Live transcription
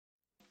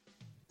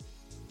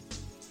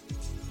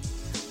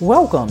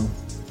Welcome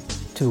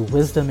to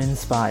Wisdom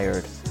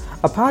Inspired,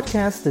 a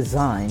podcast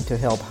designed to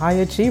help high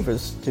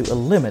achievers to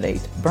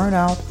eliminate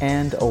burnout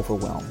and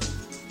overwhelm.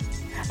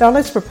 Now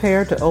let's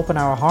prepare to open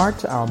our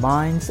hearts, our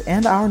minds,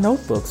 and our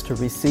notebooks to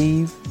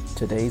receive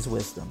today's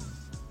wisdom.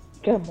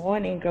 Good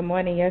morning. Good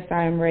morning. Yes,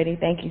 I am ready.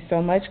 Thank you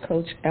so much,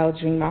 Coach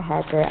Eldrina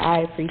Harper.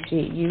 I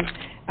appreciate you.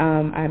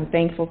 I'm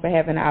thankful for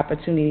having the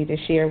opportunity to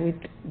share with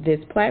this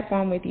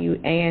platform with you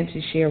and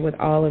to share with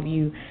all of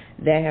you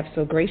that have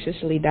so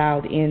graciously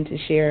dialed in to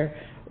share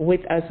with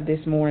us this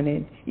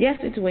morning. Yes,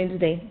 it's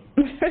Wednesday.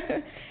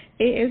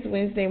 It is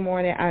Wednesday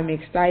morning. I'm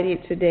excited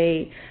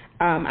today.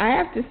 I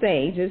have to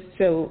say, just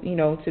so,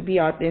 to be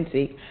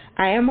authentic,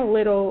 I am a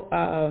little,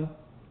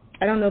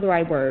 I don't know the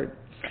right word,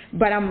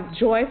 but I'm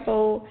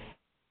joyful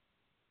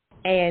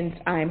and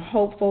I'm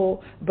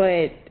hopeful,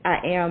 but I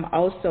am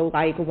also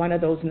like one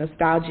of those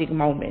nostalgic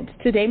moments.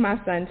 Today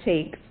my son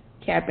takes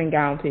cap and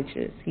gown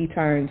pictures. He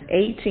turns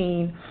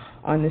 18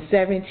 on the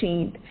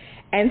 17th,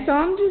 and so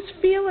I'm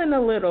just feeling a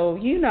little,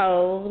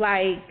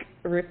 like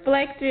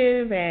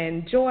reflective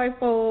and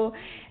joyful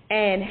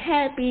and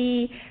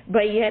happy,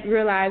 but yet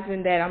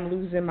realizing that I'm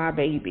losing my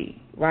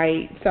baby,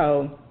 right?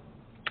 So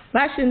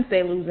I shouldn't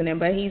say losing him,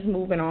 but he's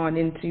moving on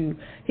into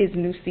his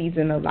new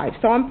season of life.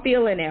 So I'm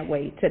feeling that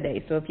way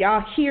today. So if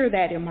y'all hear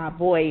that in my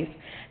voice,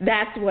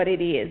 that's what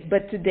it is.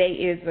 But today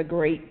is a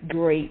great,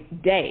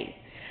 great day.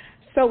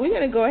 So we're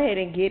going to go ahead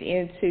and get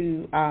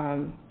into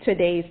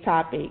today's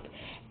topic.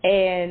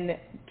 And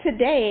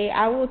today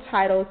I will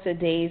title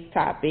today's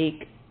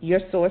topic,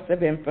 Your Source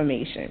of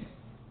Information.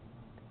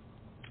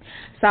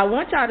 So I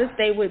want y'all to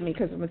stay with me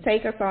because I'm going to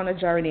take us on a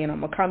journey, and I'm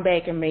going to come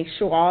back and make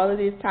sure all of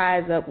this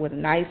ties up with a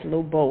nice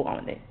little bow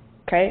on it,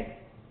 okay?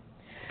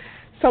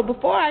 So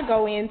before I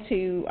go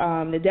into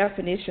the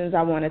definitions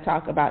I want to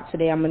talk about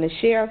today, I'm going to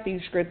share a few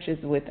scriptures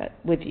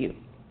with you.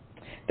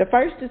 The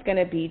first is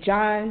going to be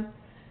John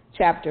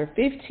chapter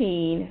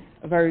 15,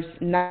 verse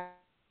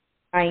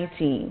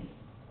 19,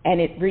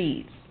 and it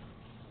reads,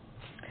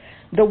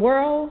 "The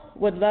world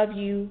would love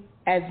you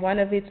as one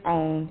of its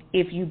own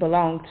if you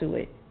belong to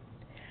it.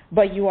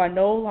 But you are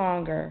no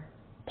longer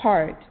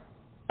part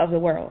of the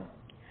world.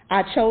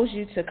 I chose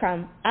you to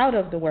come out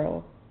of the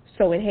world,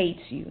 so it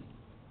hates you."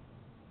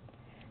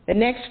 The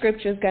next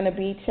scripture is going to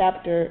be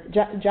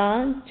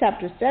John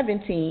chapter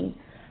 17,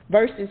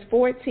 verses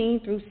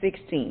 14 through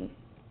 16.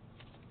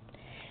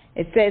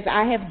 It says,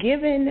 "I have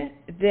given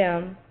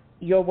them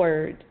your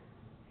word,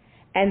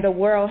 and the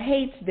world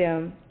hates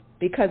them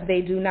because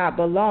they do not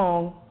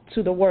belong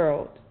to the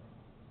world,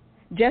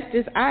 just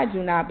as I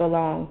do not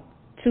belong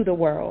to the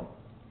world.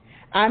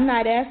 I'm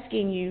not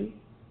asking you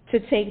to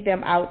take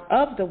them out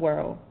of the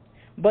world,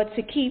 but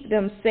to keep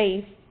them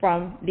safe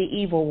from the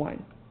evil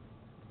one.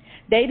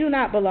 They do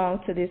not belong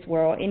to this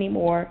world any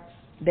more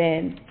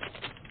than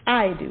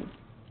I do."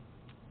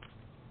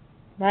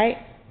 Right?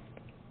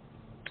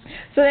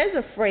 So there's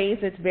a phrase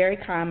that's very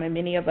common.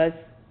 Many of us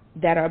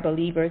that are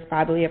believers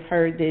probably have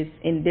heard this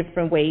in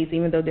different ways,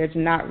 even though there's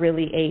not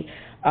really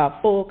a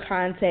full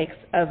context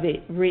of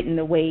it written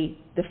the way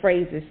the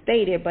phrase is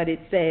stated, but it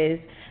says,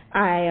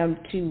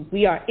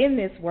 we are in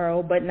this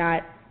world, but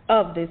not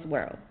of this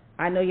world.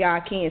 I know y'all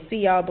can't see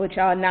y'all, but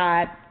y'all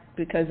nod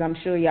because I'm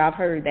sure y'all have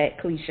heard that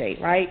cliche,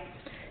 right?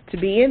 To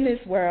be in this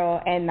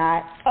world and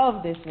not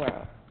of this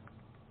world.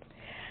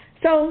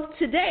 So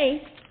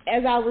today,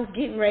 as I was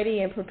getting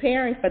ready and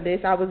preparing for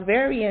this, I was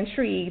very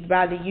intrigued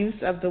by the use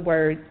of the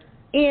word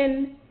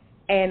in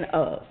and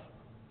of.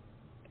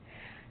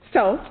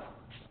 So,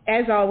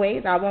 as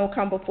always, I won't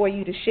come before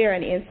you to share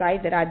an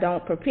insight that I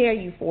don't prepare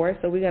you for,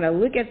 so we're going to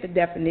look at the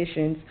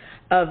definitions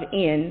of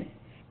in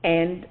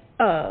and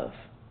of.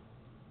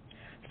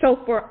 So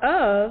for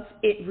of,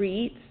 it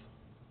reads,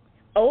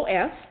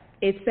 OF,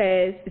 it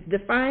says, is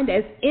defined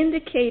as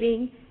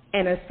indicating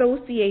an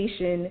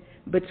association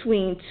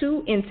between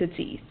two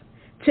entities,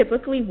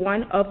 typically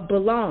one of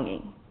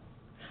belonging.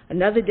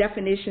 Another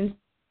definition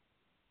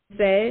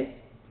says,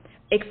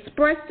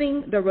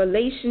 expressing the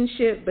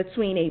relationship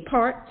between a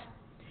part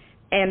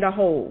and a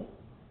whole.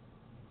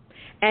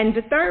 And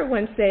the third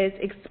one says,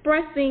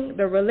 expressing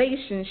the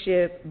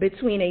relationship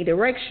between a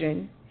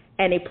direction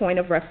and a point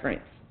of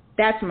reference.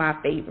 That's my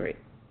favorite.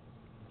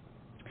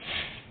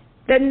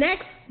 The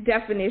next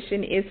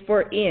definition is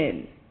for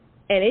in,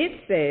 and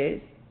it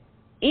says,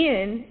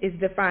 in is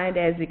defined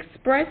as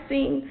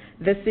expressing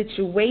the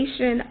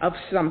situation of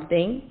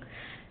something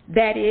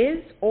that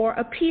is or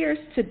appears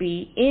to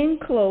be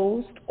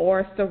enclosed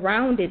or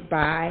surrounded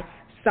by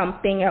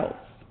something else.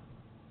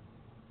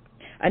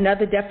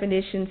 Another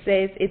definition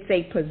says it's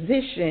a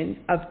position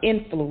of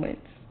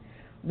influence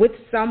with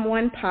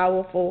someone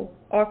powerful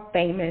or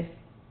famous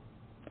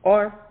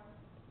or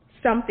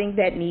something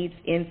that needs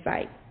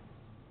insight.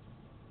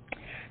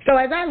 So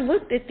as I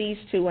looked at these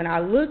two and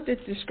I looked at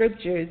the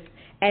scriptures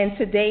and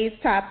today's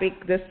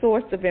topic, the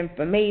source of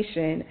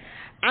information,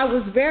 I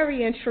was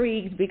very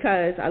intrigued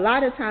because a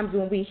lot of times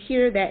when we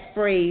hear that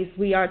phrase,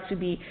 we are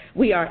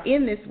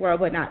in this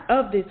world but not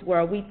of this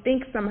world, we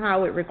think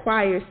somehow it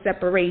requires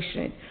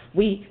separation.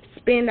 We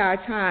spend our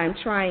time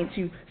trying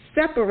to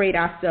separate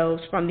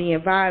ourselves from the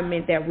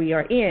environment that we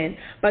are in.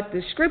 But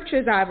the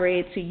scriptures I've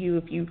read to you,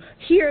 if you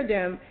hear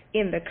them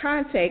in the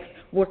context,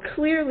 were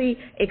clearly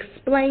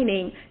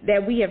explaining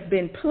that we have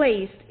been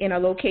placed in a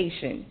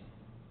location.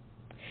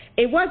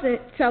 It wasn't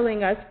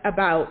telling us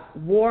about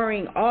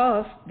warring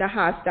off the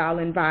hostile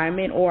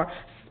environment or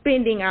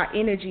spending our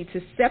energy to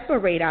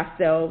separate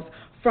ourselves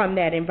from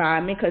that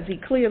environment, because he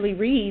clearly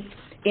reads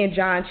in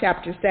John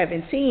chapter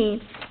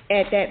 17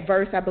 at that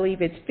verse, I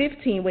believe it's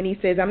 15, when he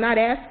says, I'm not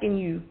asking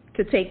you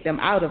to take them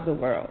out of the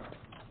world,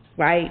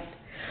 right?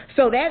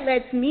 So that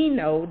lets me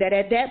know that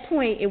at that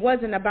point it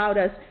wasn't about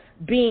us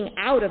being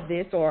out of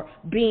this or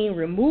being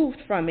removed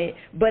from it,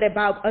 but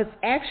about us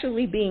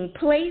actually being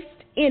placed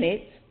in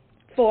it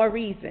for a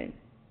reason.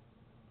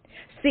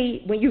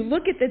 See, when you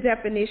look at the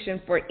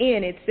definition for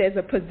in, it says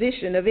a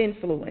position of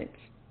influence.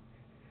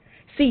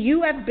 See,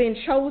 you have been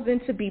chosen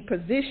to be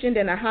positioned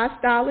in a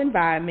hostile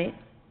environment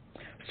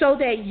so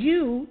that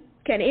you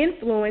can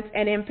influence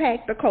and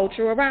impact the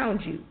culture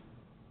around you.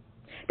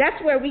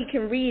 That's where we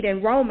can read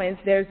in Romans,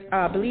 there's,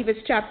 I believe it's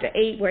chapter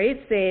 8, where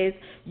it says,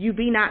 you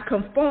be not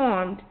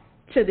conformed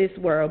to this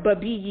world,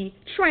 but be ye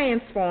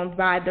transformed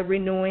by the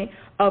renewing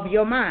of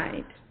your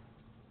mind.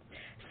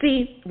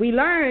 See, we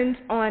learned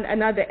on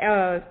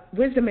another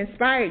Wisdom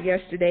Inspired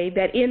yesterday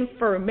that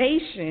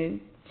information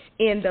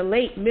in the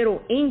late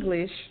Middle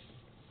English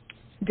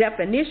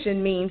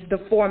definition means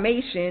the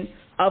formation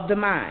of the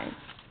mind.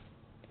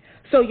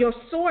 So your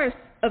source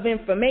of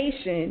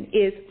information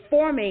is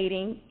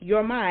formatting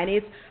your mind.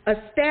 It's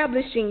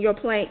establishing your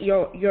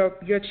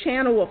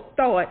channel of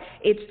thought.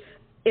 It's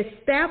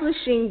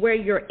establishing where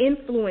your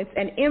influence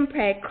and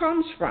impact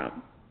comes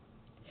from.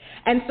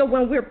 And so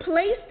when we're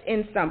placed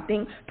in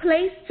something,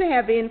 placed to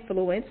have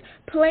influence,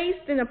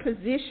 placed in a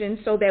position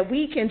so that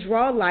we can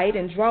draw light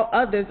and draw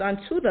others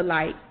unto the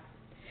light,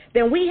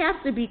 then we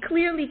have to be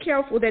clearly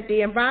careful that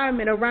the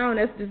environment around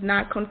us does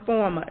not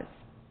conform us.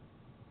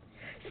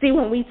 See,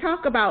 when we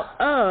talk about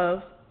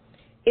of,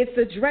 it's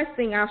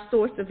addressing our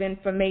source of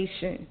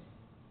information.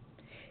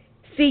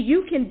 See,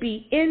 you can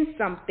be in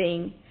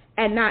something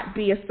and not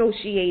be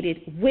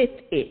associated with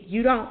it.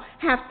 You don't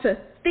have to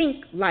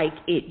think like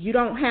it. You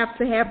don't have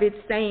to have its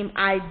same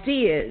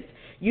ideas.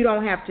 You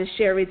don't have to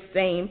share its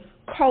same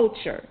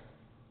culture.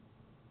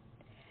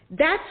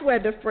 That's where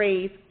the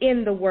phrase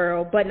in the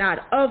world but not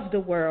of the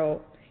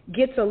world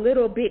gets a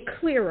little bit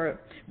clearer,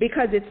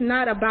 because it's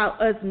not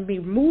about us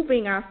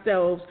removing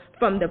ourselves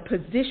from the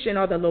position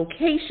or the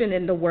location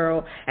in the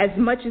world as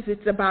much as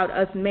it's about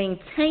us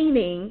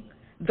maintaining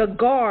the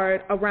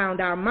guard around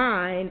our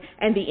mind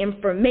and the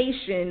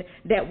information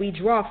that we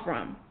draw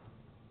from.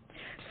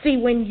 See,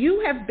 when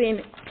you have been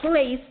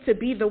placed to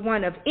be the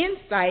one of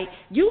insight,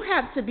 you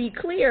have to be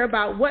clear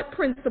about what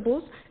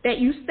principles that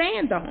you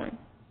stand on.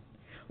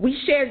 We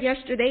shared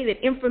yesterday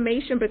that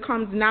information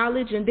becomes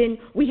knowledge, and then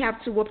we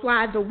have to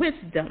apply the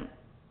wisdom.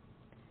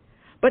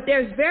 But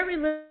there's very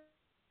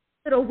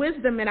little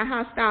wisdom in a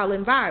hostile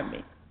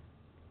environment.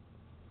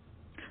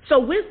 So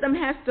wisdom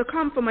has to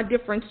come from a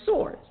different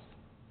source.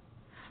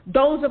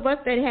 Those of us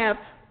that have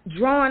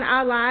drawn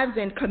our lives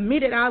and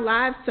committed our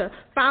lives to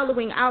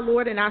following our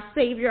Lord and our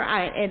Savior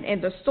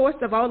and the source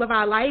of all of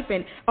our life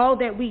and all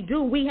that we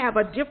do, we have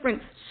a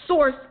different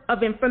source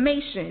of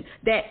information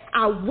that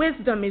our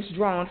wisdom is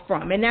drawn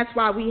from. And that's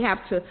why we have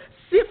to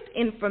sift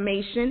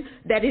information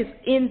that is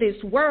in this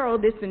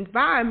world, this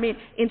environment,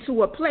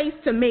 into a place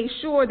to make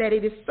sure that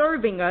it is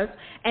serving us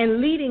and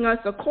leading us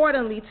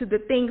accordingly to the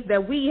things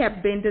that we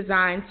have been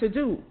designed to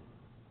do.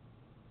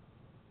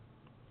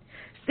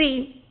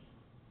 See,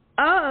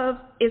 of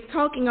is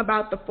talking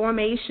about the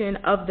formation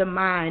of the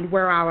mind,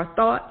 where our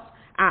thoughts,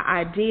 our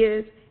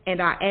ideas,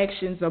 and our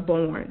actions are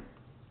born.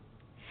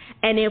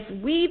 And if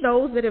we,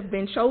 those that have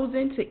been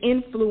chosen to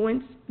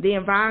influence the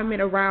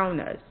environment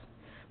around us,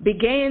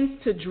 begins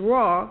to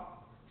draw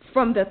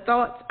from the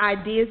thoughts,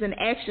 ideas, and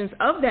actions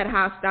of that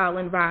hostile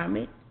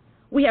environment,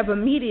 we have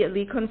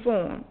immediately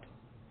conformed.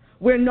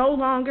 We're no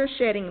longer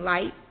shedding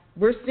light.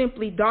 We're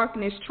simply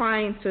darkness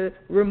trying to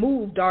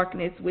remove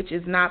darkness, which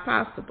is not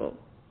possible.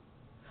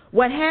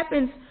 What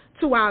happens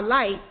to our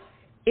light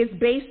is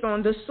based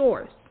on the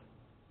source.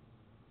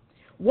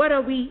 What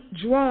are we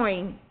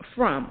drawing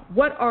from?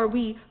 What are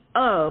we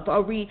of?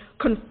 Are we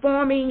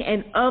conforming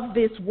and of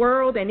this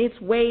world and its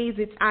ways,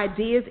 its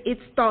ideas,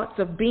 its thoughts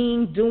of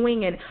being,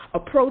 doing, and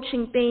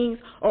approaching things?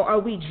 Or are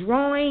we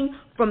drawing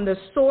from the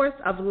source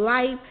of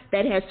life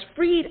that has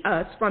freed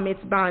us from its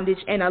bondage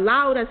and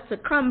allowed us to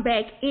come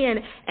back in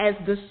as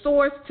the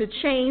source to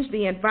change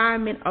the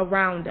environment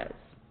around us?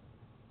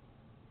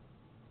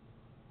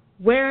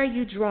 Where are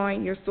you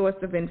drawing your source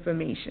of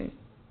information?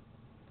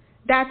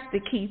 That's the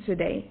key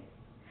today.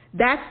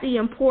 That's the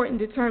important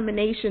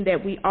determination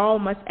that we all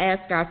must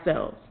ask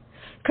ourselves.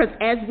 Because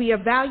as we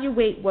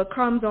evaluate what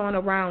comes on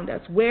around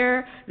us,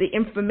 where the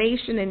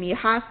information and the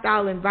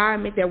hostile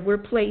environment that we're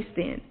placed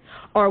in,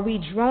 are we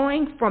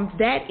drawing from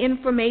that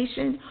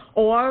information,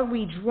 or are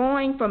we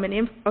drawing from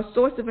a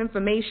source of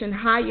information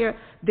higher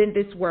than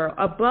this world,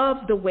 above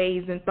the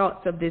ways and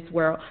thoughts of this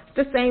world?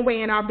 It's the same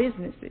way in our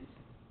businesses.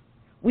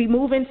 We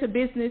move into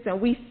business and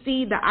we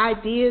see the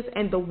ideas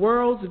and the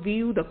world's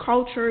view, the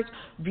culture's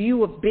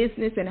view of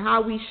business and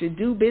how we should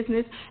do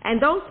business,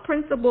 and those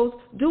principles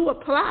do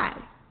apply.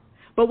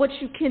 But what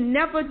you can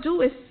never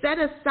do is set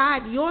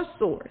aside your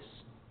source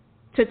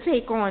to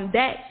take on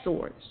that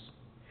source.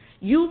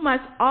 You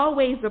must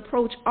always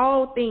approach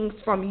all things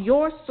from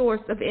your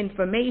source of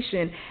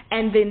information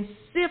and then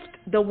sift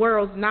the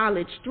world's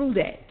knowledge through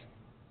that.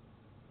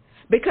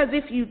 Because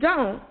if you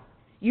don't,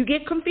 you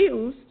get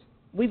confused.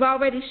 We've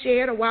already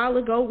shared a while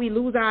ago, we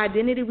lose our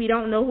identity, we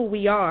don't know who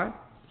we are.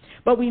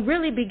 But we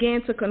really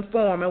began to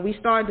conform, and we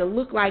started to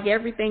look like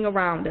everything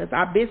around us.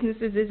 Our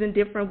businesses isn't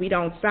different. We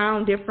don't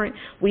sound different.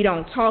 We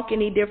don't talk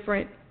any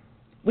different.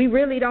 We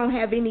really don't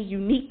have any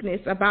uniqueness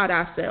about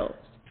ourselves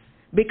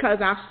because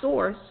our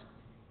source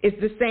is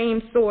the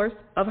same source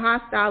of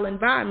hostile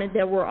environment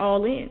that we're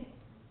all in.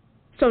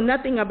 So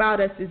nothing about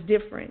us is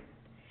different.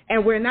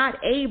 And we're not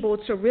able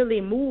to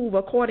really move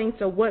according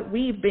to what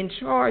we've been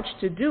charged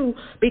to do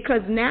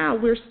because now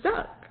we're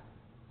stuck.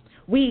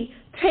 We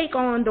take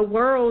on the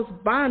world's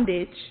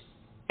bondage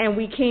and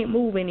we can't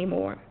move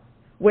anymore.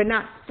 We're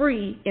not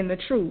free in the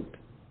truth.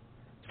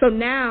 So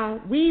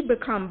now we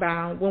become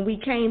bound when we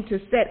came to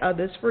set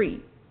others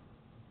free.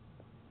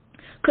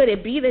 Could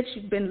it be that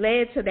you've been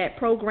led to that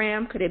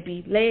program? Could it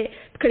be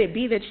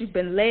that you've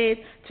been led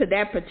to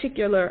that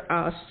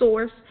particular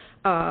source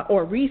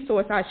or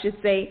resource, I should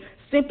say,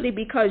 simply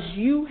because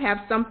you have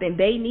something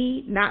they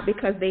need, not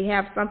because they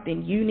have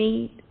something you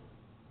need?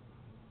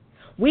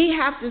 We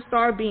have to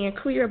start being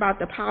clear about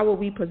the power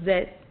we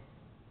possess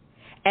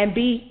and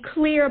be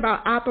clear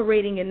about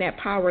operating in that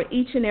power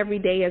each and every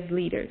day as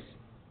leaders.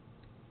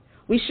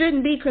 We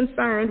shouldn't be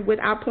concerned with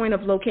our point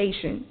of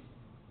location,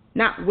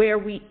 not where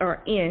we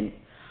are in,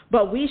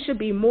 but we should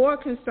be more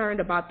concerned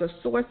about the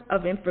source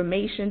of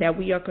information that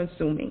we are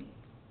consuming.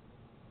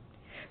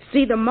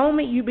 See, the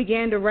moment you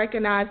begin to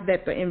recognize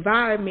that the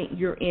environment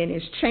you're in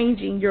is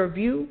changing your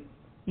view,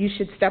 you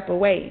should step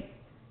away,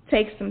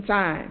 take some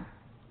time,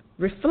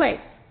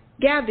 reflect,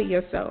 gather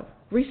yourself,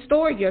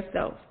 restore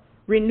yourself,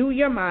 renew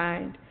your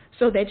mind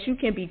so that you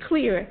can be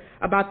clear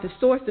about the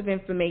source of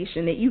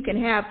information, that you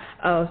can have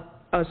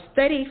a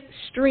steady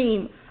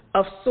stream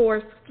of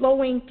source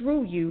flowing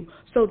through you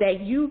so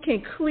that you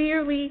can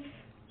clearly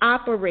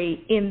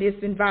operate in this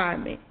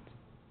environment.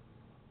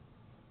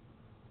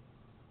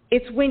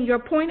 It's when your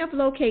point of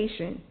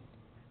location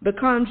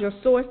becomes your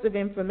source of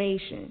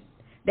information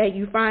that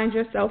you find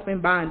yourself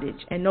in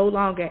bondage and no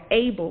longer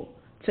able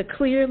to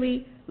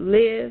clearly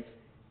live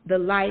the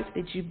life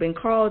that you've been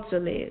called to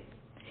live.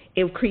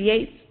 It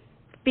creates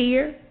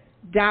fear,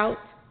 doubt,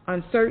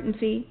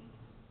 uncertainty.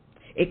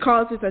 It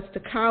causes us to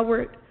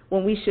cower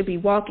when we should be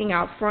walking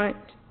out front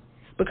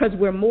because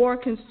we're more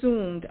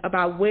consumed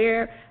about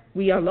where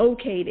we are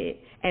located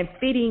and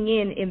fitting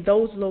in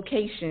those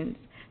locations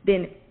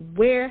than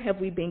where have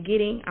we been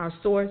getting our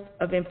source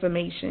of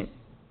information.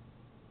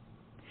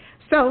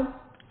 So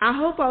I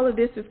hope all of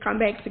this has come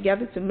back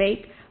together to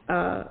make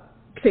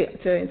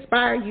to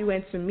inspire you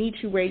and to meet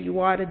you where you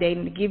are today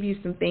and to give you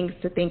some things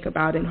to think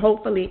about and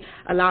hopefully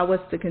allow us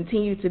to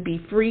continue to be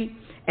free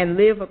and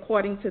live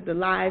according to the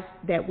lives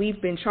that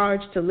we've been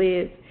charged to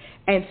live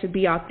and to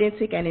be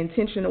authentic and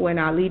intentional in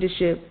our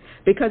leadership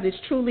because it's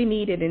truly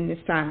needed in this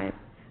time.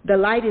 The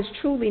light is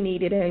truly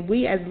needed and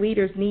we as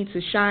leaders need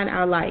to shine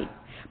our light.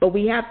 But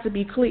we have to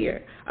be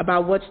clear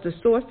about what's the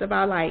source of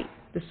our light,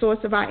 the source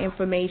of our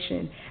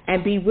information,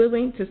 and be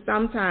willing to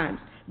sometimes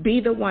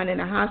be the one in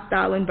a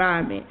hostile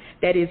environment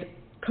that is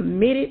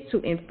committed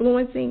to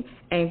influencing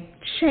and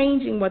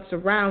changing what's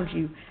around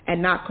you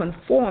and not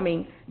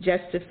conforming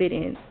just to fit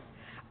in.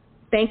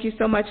 Thank you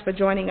so much for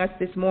joining us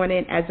this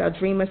morning. As our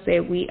dreamer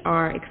said, we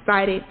are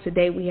excited.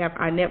 Today we have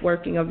our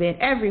networking event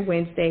every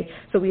Wednesday,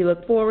 so we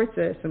look forward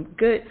to some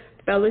good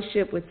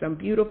fellowship with some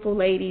beautiful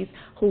ladies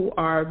who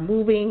are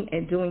moving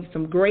and doing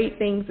some great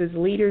things as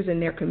leaders in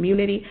their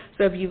community.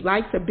 So if you'd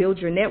like to build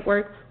your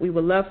network, we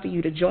would love for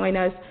you to join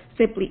us.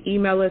 Simply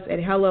email us at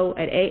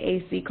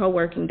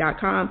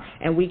hello@aaccoworking.com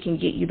and we can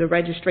get you the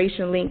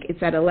registration link.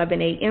 It's at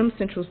 11 a.m.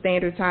 Central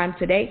Standard Time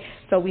today.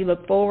 So we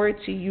look forward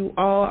to you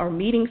all or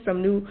meeting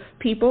some new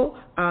people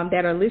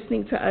that are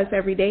listening to us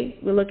every day.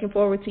 We're looking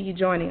forward to you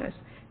joining us.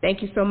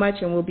 Thank you so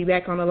much, and we'll be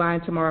back on the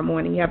line tomorrow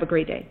morning. You have a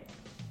great day.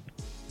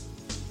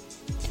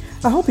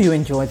 I hope you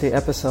enjoyed the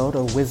episode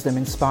of Wisdom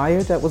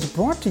Inspired that was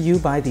brought to you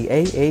by the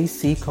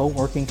AAC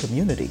Co-working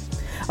Community,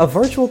 a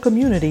virtual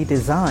community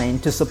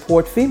designed to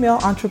support female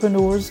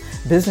entrepreneurs,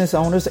 business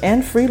owners,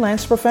 and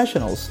freelance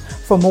professionals.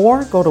 For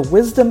more, go to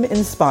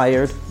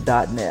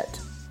wisdominspired.net.